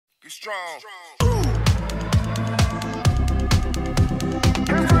strong.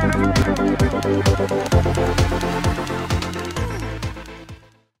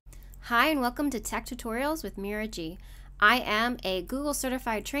 Hi and welcome to Tech Tutorials with Mira G. I am a Google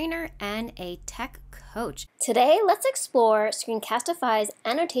certified trainer and a tech coach. Today, let's explore Screencastify's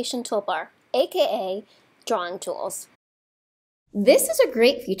Annotation Toolbar, aka drawing tools. This is a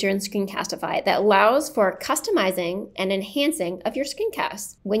great feature in Screencastify that allows for customizing and enhancing of your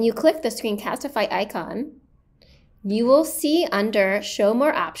screencasts. When you click the Screencastify icon, you will see under Show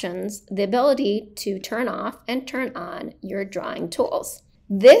More Options the ability to turn off and turn on your drawing tools.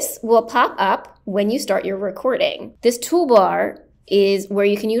 This will pop up when you start your recording. This toolbar is where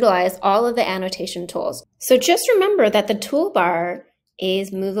you can utilize all of the annotation tools. So just remember that the toolbar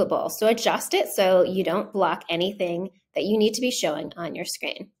is movable. So adjust it so you don't block anything that you need to be showing on your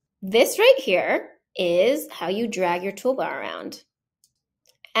screen. This right here is how you drag your toolbar around.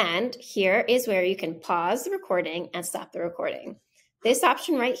 And here is where you can pause the recording and stop the recording. This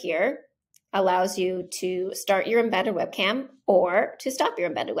option right here allows you to start your embedded webcam or to stop your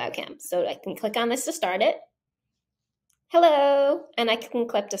embedded webcam. So I can click on this to start it. Hello, and I can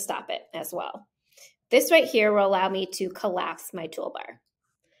click to stop it as well. This right here will allow me to collapse my toolbar.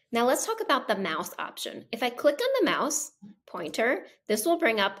 Now let's talk about the mouse option. If I click on the mouse pointer, this will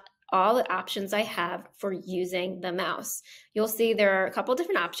bring up all the options I have for using the mouse. You'll see there are a couple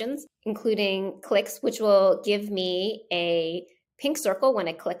different options, including clicks, which will give me a pink circle when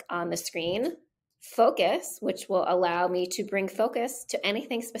I click on the screen, focus, which will allow me to bring focus to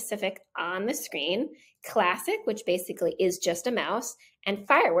anything specific on the screen, classic, which basically is just a mouse, and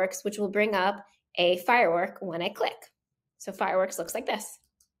fireworks, which will bring up a firework when I click. So fireworks looks like this.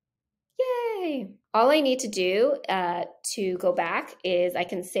 Yay! All I need to do to go back is I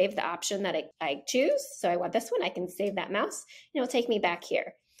can save the option that I choose. So I want this one, I can save that mouse, and it'll take me back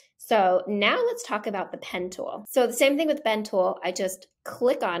here. So now let's talk about the pen tool. So the same thing with the pen tool, I just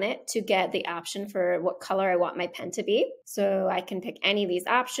click on it to get the option for what color I want my pen to be. So I can pick any of these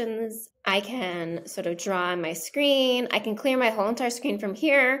options. I can sort of draw on my screen. I can clear my whole entire screen from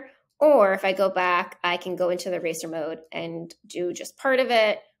here. Or if I go back, I can go into the eraser mode and do just part of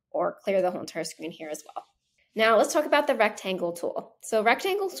it or clear the whole entire screen here as well. Now let's talk about the rectangle tool. So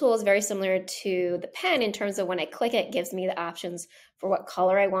rectangle tool is very similar to the pen in terms of when I click it, gives me the options for what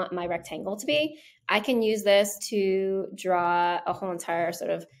color I want my rectangle to be. I can use this to draw a whole entire sort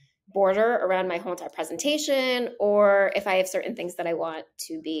of border around my whole entire presentation, or if I have certain things that I want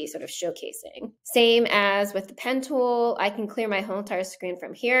to be sort of showcasing. Same as with the pen tool, I can clear my whole entire screen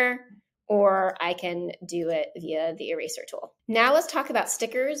from here, or I can do it via the eraser tool. Now let's talk about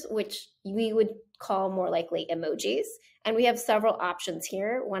stickers, which we would call more likely emojis. And we have several options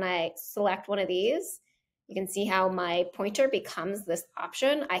here. When I select one of these, you can see how my pointer becomes this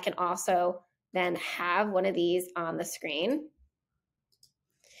option. I can also then have one of these on the screen.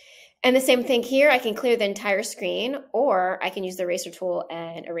 And the same thing here, I can clear the entire screen, or I can use the eraser tool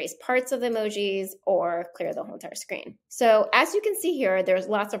and erase parts of the emojis or clear the whole entire screen. So as you can see here, there's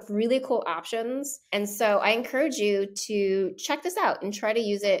lots of really cool options. And so I encourage you to check this out and try to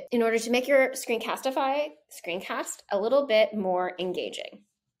use it in order to make your screencast a little bit more engaging.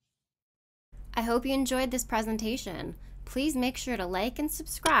 I hope you enjoyed this presentation. Please make sure to like and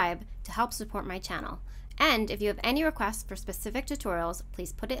subscribe to help support my channel. And if you have any requests for specific tutorials,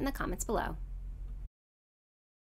 please put it in the comments below.